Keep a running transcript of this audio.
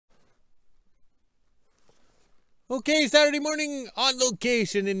Okay, Saturday morning on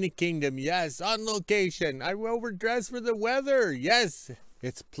location in the kingdom. Yes, on location. I'm overdressed for the weather. Yes,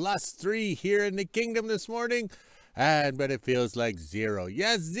 it's +3 here in the kingdom this morning. But it feels like 0.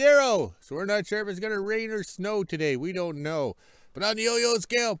 Yes, 0. So we're not sure if it's going to rain or snow today. We don't know. But on the yo-yo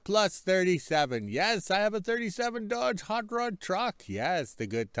scale, +37. Yes, I have a 37 Dodge hot rod truck. Yes, the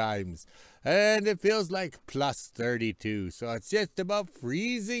good times. And it feels like +32. So it's just about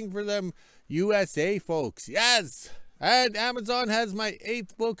freezing for them USA folks. Yes. And Amazon has my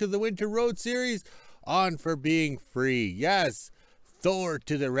 8th book of the Winter Road series on for being free. Yes. Thor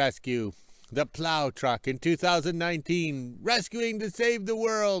to the rescue. The plow truck in 2019. Rescuing to save the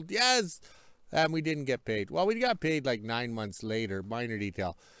world. Yes. And we didn't get paid. Well, we got paid like 9 months later. Minor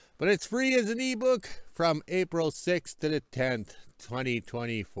detail. But it's free as an ebook from April 6th to the 10th,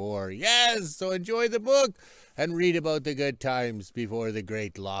 2024. Yes. So enjoy the book and read about the good times before the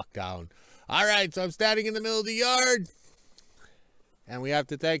great lockdown. All right. So I'm standing in the middle of the yard. And we have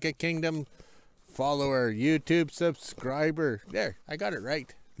to thank a Kingdom follower, YouTube subscriber. There. I got it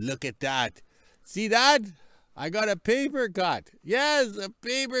right. Look at that. See that? I got a paper cut. Yes, a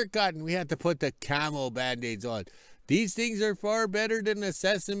paper cut. And we had to put the camo band-aids on. These things are far better than the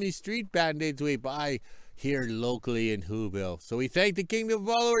Sesame Street band-aids we buy here locally in WHO-ville. So we thank the Kingdom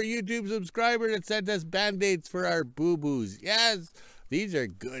follower, YouTube subscriber that sent us band-aids for our boo-boos. Yes, these are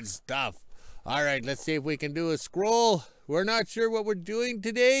good stuff. All right, let's see if we can do a scroll. We're not sure what we're doing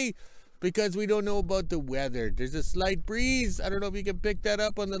today, because we don't know about the weather. There's a slight breeze. I don't know if you can pick that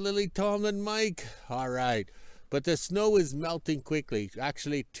up on the Lily Tomlin mic. All right. But the snow is melting quickly.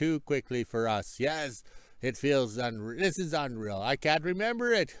 Actually, too quickly for us. Yes, it feels unreal. This is unreal. I can't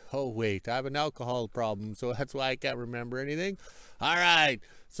remember it. Oh, wait. I have an alcohol problem, so that's why I can't remember anything. All right.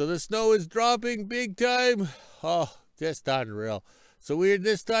 So the snow is dropping big time. Oh, just unreal. So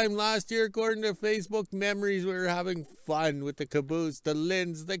this time last year, according to Facebook memories, we were having fun with the caboose, the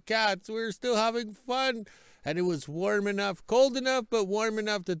Lyns, the cats. We were still having fun. And it was warm enough, cold enough, but warm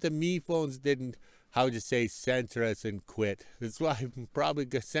enough that the me phones didn't, censor us and quit. That's why I'm probably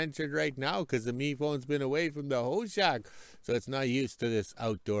censored right now, because the me phone's been away from the hoe shack. So it's not used to this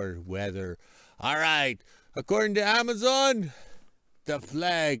outdoor weather. All right. According to Amazon, the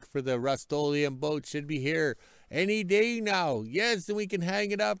flag for the Rust-Oleum boat should be here any day now. Yes, and we can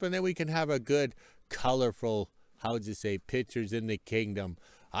hang it up, and then we can have a good, colorful, pictures in the kingdom.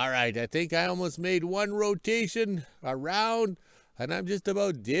 All right, I think I almost made one rotation around, and I'm just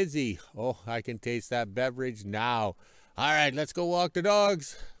about dizzy. Oh, I can taste that beverage now. All right, let's go walk the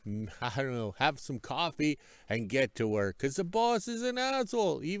dogs. I don't know, have some coffee, and get to work, because the boss is an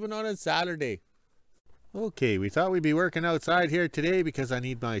asshole, even on a Saturday. Okay, we thought we'd be working outside here today because I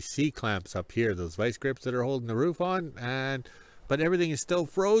need my C-clamps up here, those vice grips that are holding the roof on, but everything is still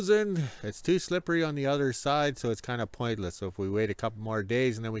frozen. It's too slippery on the other side, so it's kind of pointless. So if we wait a couple more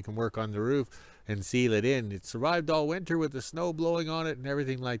days and then we can work on the roof and seal it in. It survived all winter with the snow blowing on it and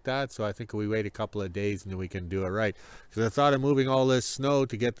everything like that, so I think we wait a couple of days and then we can do it right. Because I thought of moving all this snow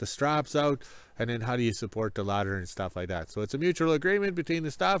to get the straps out, and then how do you support the ladder and stuff like that. So it's a mutual agreement between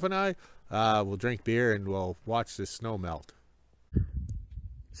the staff and I. We'll drink beer and we'll watch the snow melt.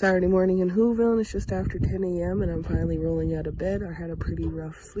 Saturday morning in WHO-ville, and it's just after 10 a.m. and I'm finally rolling out of bed. I had a pretty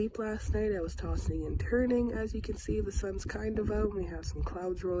rough sleep last night. I was tossing and turning. As you can see, the sun's kind of out, and we have some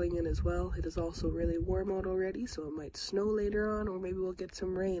clouds rolling in as well. It is also really warm out already, so it might snow later on, or maybe we'll get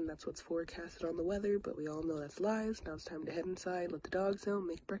some rain. That's what's forecasted on the weather, but we all know that's lies. Now it's time to head inside, let the dogs out,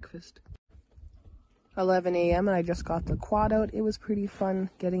 make breakfast. 11 a.m. and I just got the quad out. It was pretty fun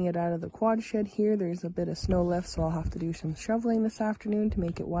getting it out of the quad shed here. There's a bit of snow left, so I'll have to do some shoveling this afternoon to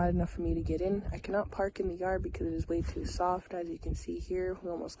make it wide enough for me to get in. I cannot park in the yard because it is way too soft. As you can see here, we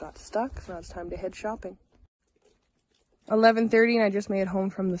almost got stuck, so now it's time to head shopping. 11:30 and I just made it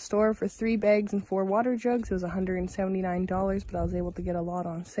home from the store for 3 bags and 4 water jugs. It was $179, but I was able to get a lot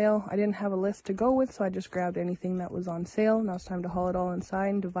on sale. I didn't have a list to go with, so I just grabbed anything that was on sale. Now it's time to haul it all inside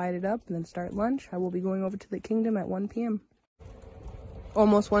and divide it up and then start lunch. I will be going over to the kingdom at 1 p.m.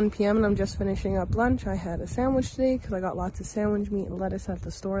 Almost 1 p.m. and I'm just finishing up lunch. I had a sandwich today because I got lots of sandwich meat and lettuce at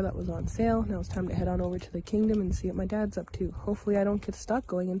the store that was on sale. Now it's time to head on over to the kingdom and see what my dad's up to. Hopefully I don't get stuck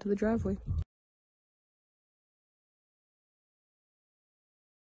going into the driveway.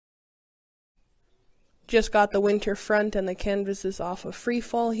 Just got the winter front and the canvases off of free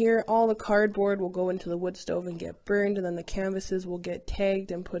fall here. All the cardboard will go into the wood stove and get burned, and then the canvases will get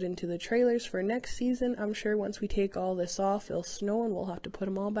tagged and put into the trailers for next season. I'm sure once we take all this off, it'll snow and we'll have to put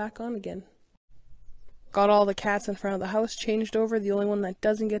them all back on again. Got all the cats in front of the house changed over. The only one that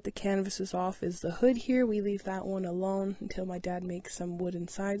doesn't get the canvases off is the hood here. We leave that one alone until my dad makes some wooden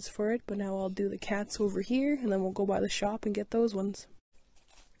sides for it. But now I'll do the cats over here, and then we'll go by the shop and get those ones.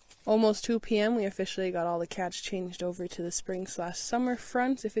 Almost 2 p.m. we officially got all the cats changed over to the spring/summer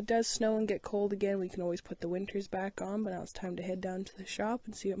front. If it does snow and get cold again, we can always put the winters back on. But now it's time to head down to the shop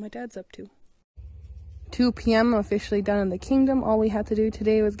and see what my dad's up to. 2 p.m. I'm officially done in the kingdom. All we had to do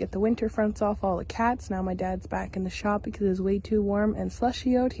today was get the winter fronts off all the cats. Now my dad's back in the shop because it's way too warm and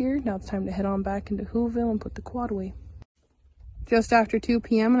slushy out here. Now it's time to head on back into WHO-ville and put the quad away. Just after 2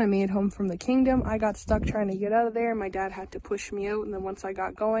 p.m. and I made it home from the kingdom. I got stuck trying to get out of there. My dad had to push me out, and then once I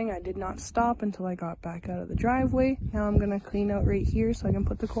got going, I did not stop until I got back out of the driveway. Now I'm going to clean out right here so I can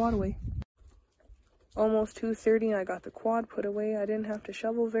put the quad away. Almost 2:30 and I got the quad put away. I didn't have to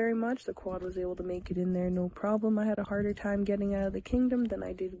shovel very much. The quad was able to make it in there no problem. I had a harder time getting out of the kingdom than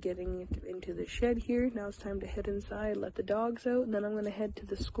I did getting into the shed here. Now it's time to head inside, let the dogs out, and then I'm going to head to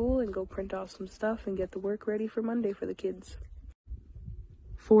the school and go print off some stuff and get the work ready for Monday for the kids.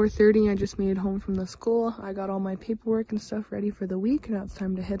 4:30, I just made it home from the school. I got all my paperwork and stuff ready for the week. Now it's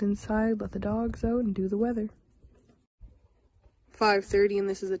time to head inside, let the dogs out, and do the weather. 5:30, and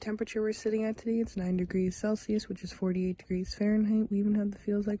this is the temperature we're sitting at today. It's 9 degrees Celsius, which is 48 degrees Fahrenheit. We even have the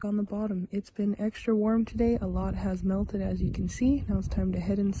feels like on the bottom. It's been extra warm today. A lot has melted, as you can see. Now it's time to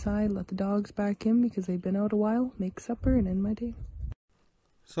head inside, let the dogs back in because they've been out a while, make supper, and end my day.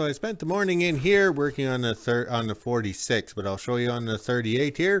 So I spent the morning in here working on the 46, but I'll show you on the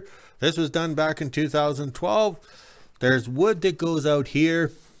 38 here. This was done back in 2012. There's wood that goes out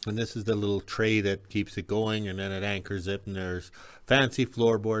here, and this is the little tray that keeps it going, and then it anchors it, and there's fancy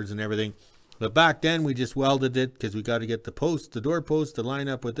floorboards and everything. But back then we just welded it because we got to get the door post to line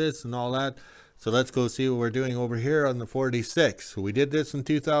up with this and all that. So let's go see what we're doing over here on the 46. So we did this in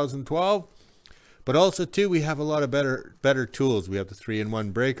 2012. But also too, we have a lot of better tools. We have the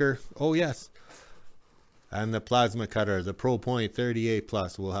 3-in-1 breaker. Oh yes. And the plasma cutter, the Pro Point 38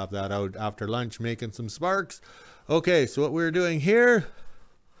 Plus. We'll have that out after lunch making some sparks. Okay, so what we're doing here,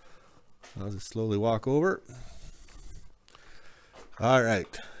 I'll just slowly walk over. All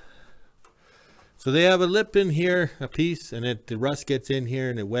right. So they have a lip in here, a piece, and the rust gets in here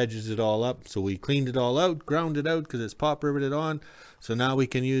and it wedges it all up. So we cleaned it all out, ground it out because it's pop riveted on. So now we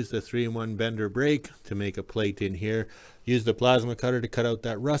can use the 3-in-1 bender brake to make a plate in here. Use the plasma cutter to cut out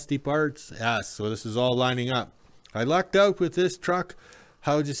that rusty parts. Yes, so this is all lining up. I lucked out with this truck,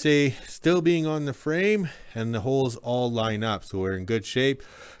 how would you say, still being on the frame, and the holes all line up. So we're in good shape.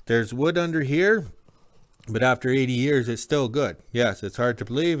 There's wood under here, but after 80 years, it's still good. Yes, it's hard to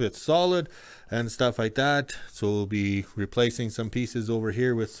believe. It's solid and stuff like that. So we'll be replacing some pieces over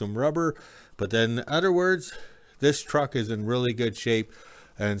here with some rubber. But then, in other words, this truck is in really good shape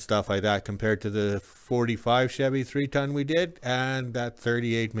and stuff like that compared to the 45 Chevy 3-ton we did and that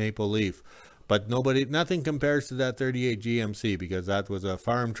 38 Maple Leaf. But nothing compares to that 38 GMC because that was a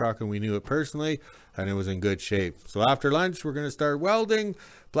farm truck and we knew it personally and it was in good shape. So after lunch, we're going to start welding,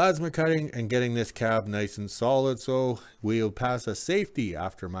 plasma cutting, and getting this cab nice and solid so we'll pass a safety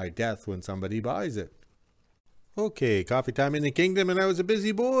after my death when somebody buys it. Okay, coffee time in the kingdom, and I was a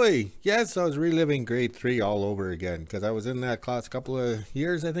busy boy. Yes, I was reliving grade 3 all over again because I was in that class a couple of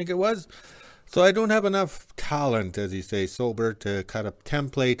years, I think it was. So I don't have enough talent, as you say, sober, to cut a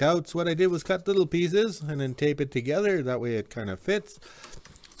template out. So what I did was cut little pieces and then tape it together. That way it kind of fits.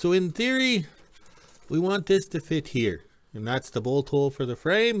 So in theory, we want this to fit here. And that's the bolt hole for the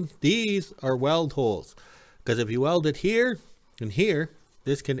frame. These are weld holes. Because if you weld it here and here,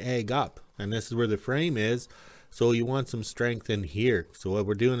 this can egg up. And this is where the frame is. So you want some strength in here. So what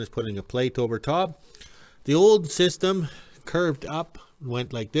we're doing is putting a plate over top. The old system curved up,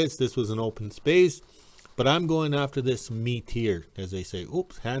 went like this. This was an open space. But I'm going after this meat here, as they say.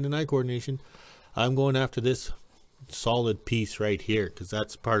 Oops, hand and eye coordination. I'm going after this solid piece right here because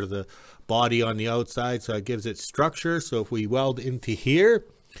that's part of the body on the outside. So it gives it structure. So if we weld into here,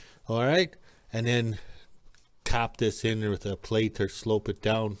 all right, and then tap this in with a plate or slope it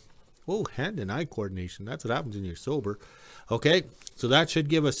down. Oh, hand and eye coordination. That's what happens when you're sober. Okay, so that should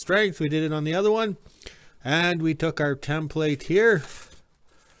give us strength. We did it on the other one. And we took our template here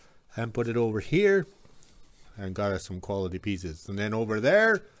and put it over here and got us some quality pieces. And then over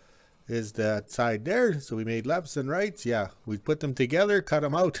there is that side there. So we made lefts and rights. Yeah, we put them together, cut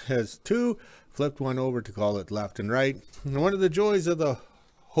them out as two, flipped one over to call it left and right. And one of the joys of the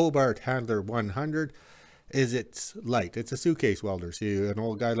Hobart Handler 100 is it's light. It's a suitcase welder. So an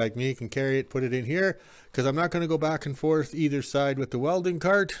old guy like me can carry it, put it in here, because I'm not going to go back and forth either side with the welding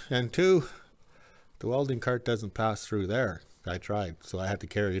cart. And two, the welding cart doesn't pass through there. I tried, so I had to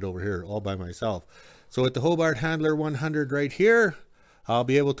carry it over here all by myself. So with the Hobart Handler 100 right here, I'll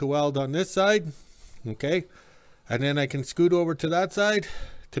be able to weld on this side, okay? And then I can scoot over to that side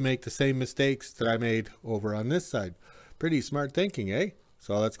to make the same mistakes that I made over on this side. Pretty smart thinking, eh?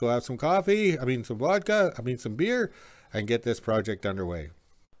 So let's go have some coffee, some vodka, some beer, and get this project underway.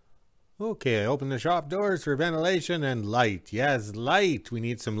 Okay, I opened the shop doors for ventilation and light. Yes, light. We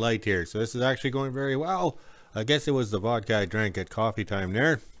need some light here. So this is actually going very well. I guess it was the vodka I drank at coffee time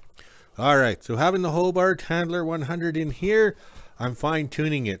there. All right, so having the Hobart Handler 100 in here, I'm fine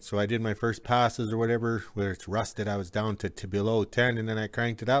tuning it. So I did my first passes or whatever where it's rusted. I was down to below 10 and then I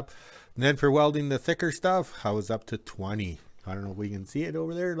cranked it up. And then for welding the thicker stuff, I was up to 20. I don't know if we can see it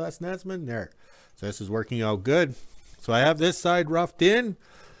over there, Les Nesman. There. So this is working out good. So I have this side roughed in.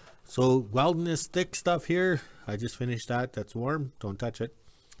 So welding this thick stuff here, I just finished that. That's warm. Don't touch it.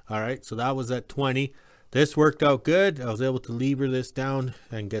 All right, so that was at 20. This worked out good. I was able to lever this down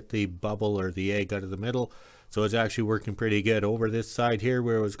and get the bubble or the egg out of the middle. So it's actually working pretty good. Over this side here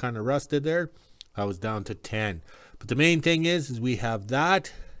where it was kind of rusted there, I was down to 10. But the main thing is we have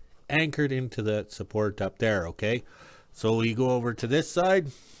that anchored into the support up there, okay? So we go over to this side.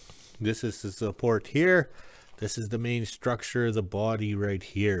 This is the support here. This is the main structure of the body right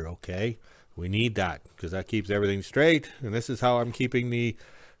here, okay? We need that because that keeps everything straight. And this is how I'm keeping the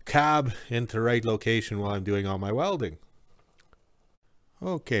cab into the right location while I'm doing all my welding.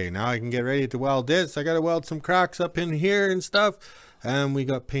 Okay, now I can get ready to weld this. I got to weld some cracks up in here and stuff. And we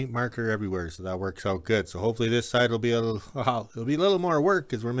got paint marker everywhere, so that works out good. So hopefully this side will be a little more work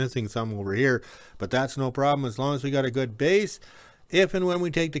because we're missing some over here. But that's no problem as long as we got a good base. If and when we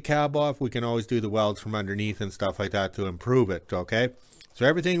take the cab off, we can always do the welds from underneath and stuff like that to improve it, okay? So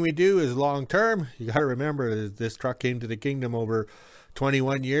everything we do is long term. You got to remember this truck came to the kingdom over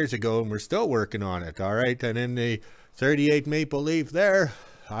 21 years ago and we're still working on it, all right? And in the 38 Maple Leaf there,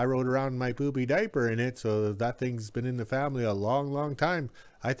 I rode around in my poopy diaper in it, so that thing's been in the family a long time.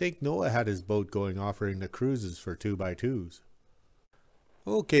 I think Noah had his boat going offering the cruises for 2x2s.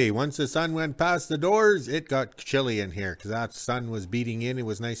 Okay, once the sun went past the doors, it got chilly in here because that sun was beating in. It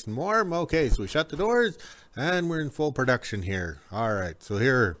was nice and warm. Okay, so we shut the doors and we're in full production here. All right, so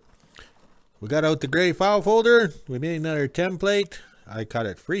here we got out the gray file folder. We made another template. I cut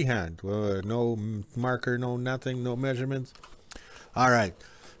it freehand. No marker, no nothing, no measurements. All right,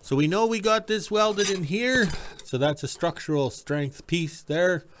 so we know we got this welded in here. So that's a structural strength piece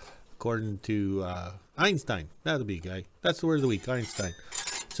there, according to Einstein. That'll be guy. That's the word of the week, Einstein.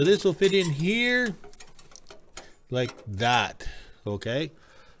 So this will fit in here like that. Okay.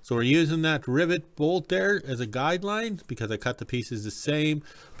 So we're using that rivet bolt there as a guideline because I cut the pieces the same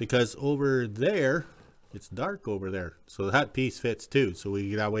because over there, it's dark over there. So that piece fits too. So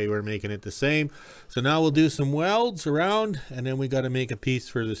that way we're making it the same. So now we'll do some welds around and then we got to make a piece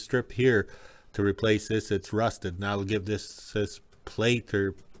for the strip here to replace this. It's rusted. Now we'll give this plate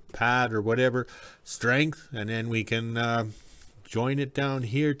or pad or whatever strength and then we can join it down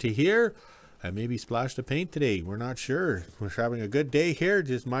here to here and maybe splash the paint today. We're not sure. We're having a good day here,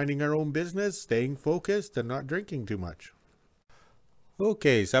 just minding our own business, staying focused and not drinking too much.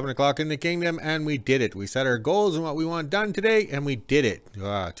 Okay, 7 o'clock in the kingdom and we did it. We set our goals and what we want done today and we did it.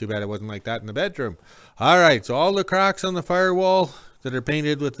 Too bad it wasn't like that in the bedroom. All right, so all the cracks on the firewall that are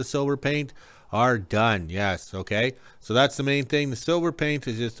painted with the silver paint are done. Yes, okay. So that's the main thing. The silver paint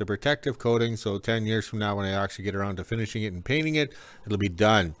is just a protective coating. So 10 years from now, when I actually get around to finishing it and painting it, it'll be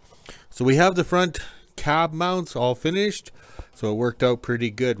done. So we have the front cab mounts all finished. So it worked out pretty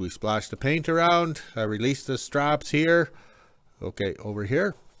good. We splashed the paint around. I released the straps here. Okay, over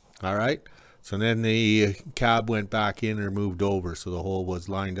here. All right. So then the cab went back in or moved over. So the hole was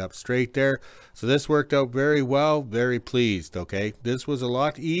lined up straight there. So this worked out very well. Very pleased. Okay. This was a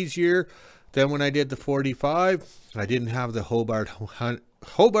lot easier. Then when I did the 45, I didn't have the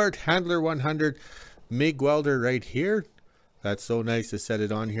Hobart Handler 100 MIG welder right here. That's so nice to set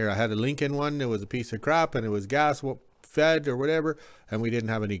it on here. I had a Lincoln one. It was a piece of crap and it was gas fed or whatever. And we didn't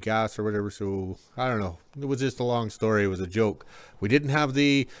have any gas or whatever. So I don't know. It was just a long story. It was a joke. We didn't have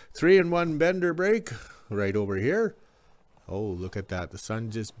the 3-in-1 bender brake right over here. Oh, look at that. The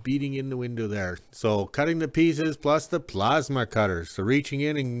sun just beating in the window there. So cutting the pieces plus the plasma cutter. So reaching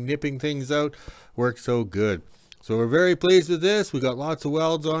in and nipping things out worked so good. So we're very pleased with this. We got lots of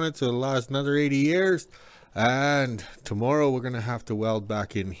welds on it. So it'll last another 80 years. And tomorrow we're going to have to weld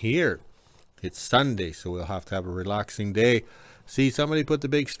back in here. It's Sunday, so we'll have to have a relaxing day. See, somebody put the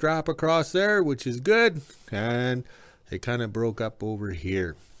big strap across there, which is good. And it kind of broke up over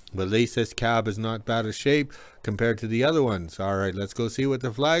here. But at least this cab is not bad a shape compared to the other ones. All right, let's go see what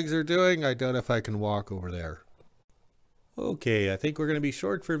the flags are doing. I doubt if I can walk over there. Okay, I think we're going to be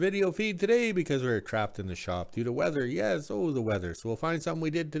short for video feed today because we're trapped in the shop due to weather. Yes, oh, the weather. So we'll find something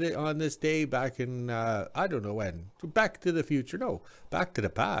we did today on this day back in, I don't know when. Back to the future. No, back to the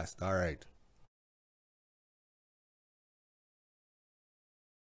past. All right.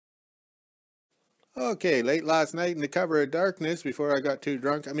 Okay, late last night in the cover of darkness, before I got too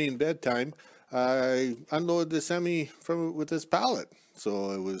drunk, bedtime, I unloaded the semi from with this pallet.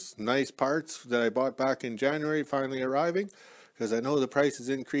 So it was nice parts that I bought back in January finally arriving, because I know the prices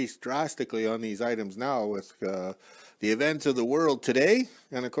increased drastically on these items now with the events of the world today,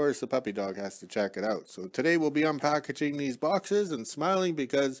 and of course the puppy dog has to check it out. So today we'll be unpackaging these boxes and smiling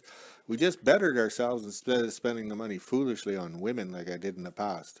because we just bettered ourselves instead of spending the money foolishly on women like I did in the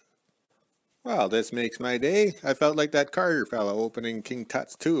past. Well, this makes my day. I felt like that Carter fellow opening King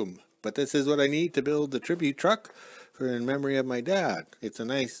Tut's tomb. But this is what I need to build the tribute truck for in memory of my dad. It's a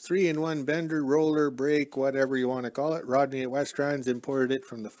nice 3-in-1 bender, roller, brake, whatever you want to call it. Rodney at Westrands imported it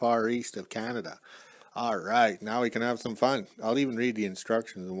from the far east of Canada. Alright, now we can have some fun. I'll even read the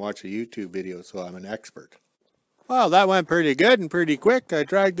instructions and watch a YouTube video so I'm an expert. Well, that went pretty good and pretty quick. I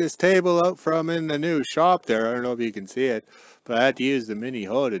dragged this table out from in the new shop there. I don't know if you can see it, but I had to use the mini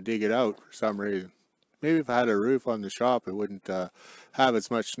hoe to dig it out for some reason. Maybe if I had a roof on the shop, it wouldn't have as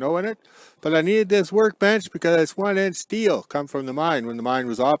much snow in it. But I needed this workbench because it's 1-inch steel, come from the mine when the mine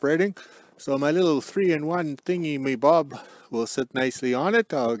was operating. So my little 3-in-1 thingy me bob will sit nicely on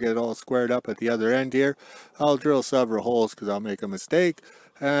it. I'll get it all squared up at the other end here. I'll drill several holes because I'll make a mistake.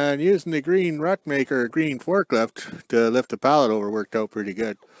 And using the green rut maker, green forklift to lift the pallet over worked out pretty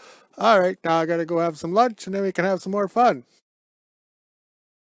good. Alright, now I gotta go have some lunch and then we can have some more fun.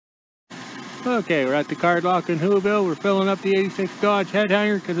 Okay, we're at the card lock in WHO-ville. We're filling up the 86 Dodge head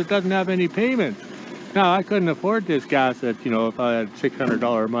hanger because it doesn't have any payments. Now, I couldn't afford this gas if I had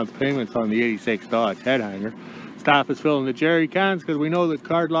 $600 a month payments on the 86 Dodge head hanger. Staff is filling the jerry cans because we know the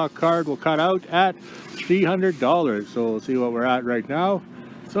card lock card will cut out at $300. So we'll see what we're at right now.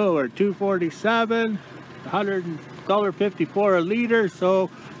 So we're $247, $100.54 a liter. So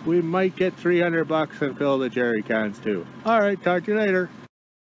we might get 300 bucks and fill the jerry cans too. All right, talk to you later.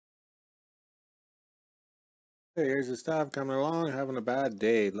 Hey, here's the staff coming along, having a bad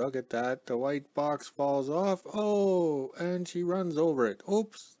day. Look at that. The white box falls off. Oh, and she runs over it.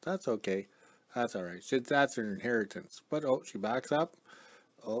 Oops, that's okay. That's all right. That's her inheritance. But, oh, she backs up.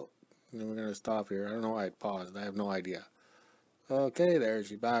 Oh, and we're going to stop here. I don't know why I paused. I have no idea. Okay, there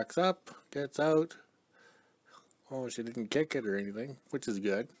she backs up, gets out. Oh, she didn't kick it or anything, which is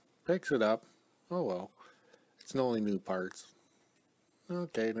good. Picks it up. Oh, well. It's only new parts.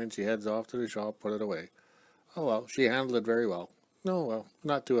 Okay, then she heads off to the shop, put it away. Oh well, she handled it very well. Oh well,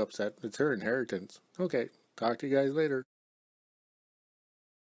 not too upset. It's her inheritance. Okay, talk to you guys later.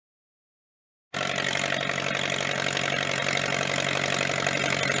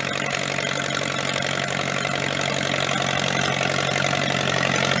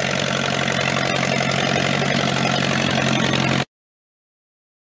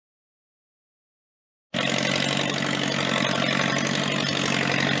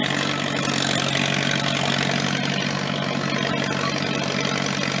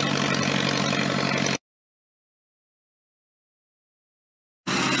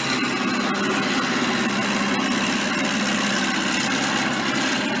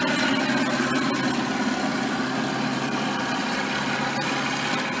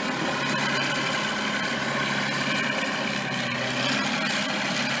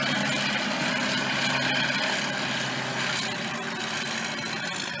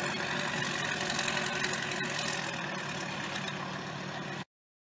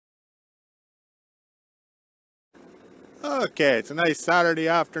 Okay, it's a nice Saturday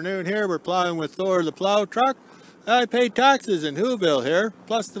afternoon here. We're plowing with Thor the plow truck. I pay taxes in WHO-ville here,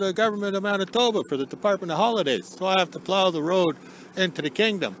 plus to the government of Manitoba for the Department of Holidays. So I have to plow the road into the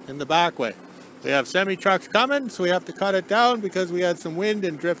kingdom in the back way. We have semi-trucks coming, so we have to cut it down because we had some wind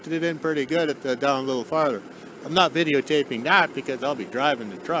and drifted it in pretty good down a little farther. I'm not videotaping that because I'll be driving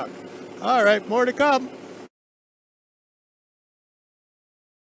the truck. Alright, more to come.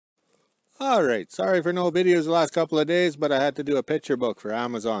 Alright, sorry for no videos the last couple of days, but I had to do a picture book for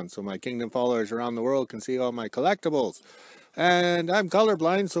Amazon so my Kingdom followers around the world can see all my collectibles. And I'm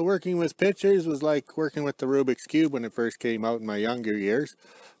colorblind, so working with pictures was like working with the Rubik's Cube when it first came out in my younger years.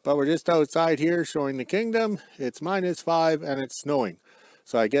 But we're just outside here showing the Kingdom. It's -5 and it's snowing.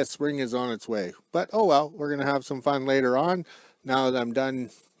 So I guess spring is on its way. But oh well, we're going to have some fun later on now that I'm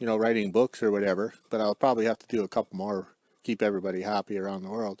done, writing books or whatever. But I'll probably have to do a couple more, keep everybody happy around the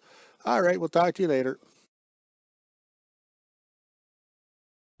world. All right, we'll talk to you later.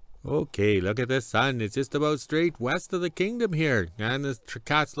 Okay, look at the sun. It's just about straight west of the kingdom here. And the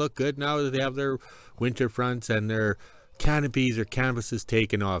cats look good now that they have their winter fronts and their canopies or canvases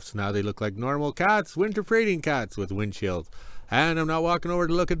taken off. So now they look like normal cats, winter freighting cats with windshields. And I'm not walking over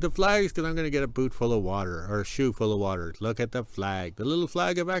to look at the flags because I'm going to get a boot full of water or a shoe full of water. Look at the flag, the little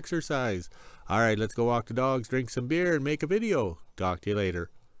flag of exercise. All right, let's go walk the dogs, drink some beer, and make a video. Talk to you later.